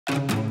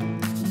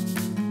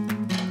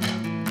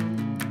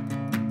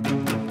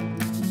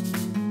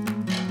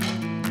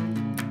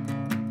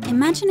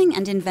Imagining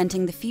and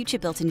inventing the future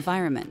built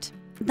environment.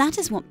 That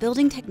is what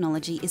building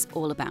technology is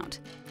all about.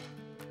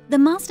 The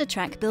Master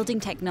Track Building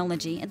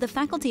Technology at the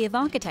Faculty of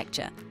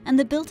Architecture and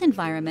the Built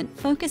Environment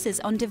focuses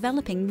on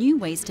developing new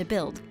ways to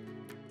build,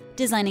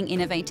 designing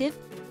innovative,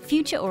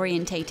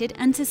 future-orientated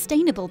and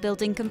sustainable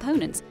building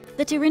components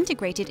that are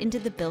integrated into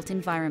the built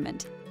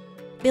environment.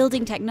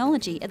 Building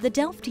technology at the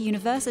Delft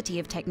University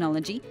of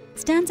Technology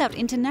stands out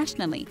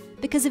internationally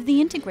because of the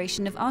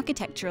integration of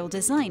architectural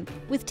design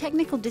with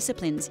technical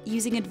disciplines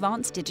using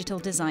advanced digital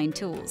design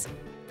tools.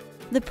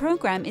 The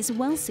program is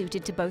well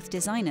suited to both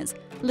designers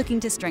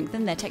looking to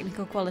strengthen their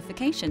technical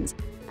qualifications,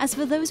 as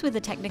for those with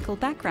a technical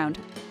background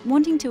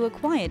wanting to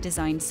acquire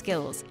design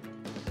skills.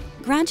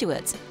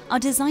 Graduates are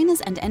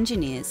designers and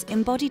engineers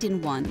embodied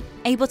in one,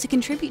 able to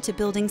contribute to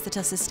buildings that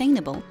are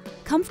sustainable,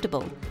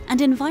 comfortable,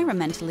 and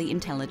environmentally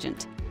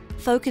intelligent.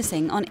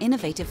 Focusing on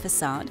innovative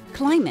facade,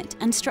 climate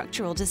and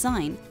structural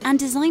design, and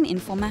design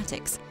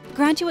informatics,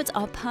 graduates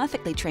are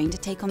perfectly trained to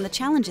take on the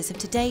challenges of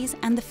today's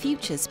and the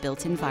future's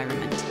built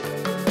environment.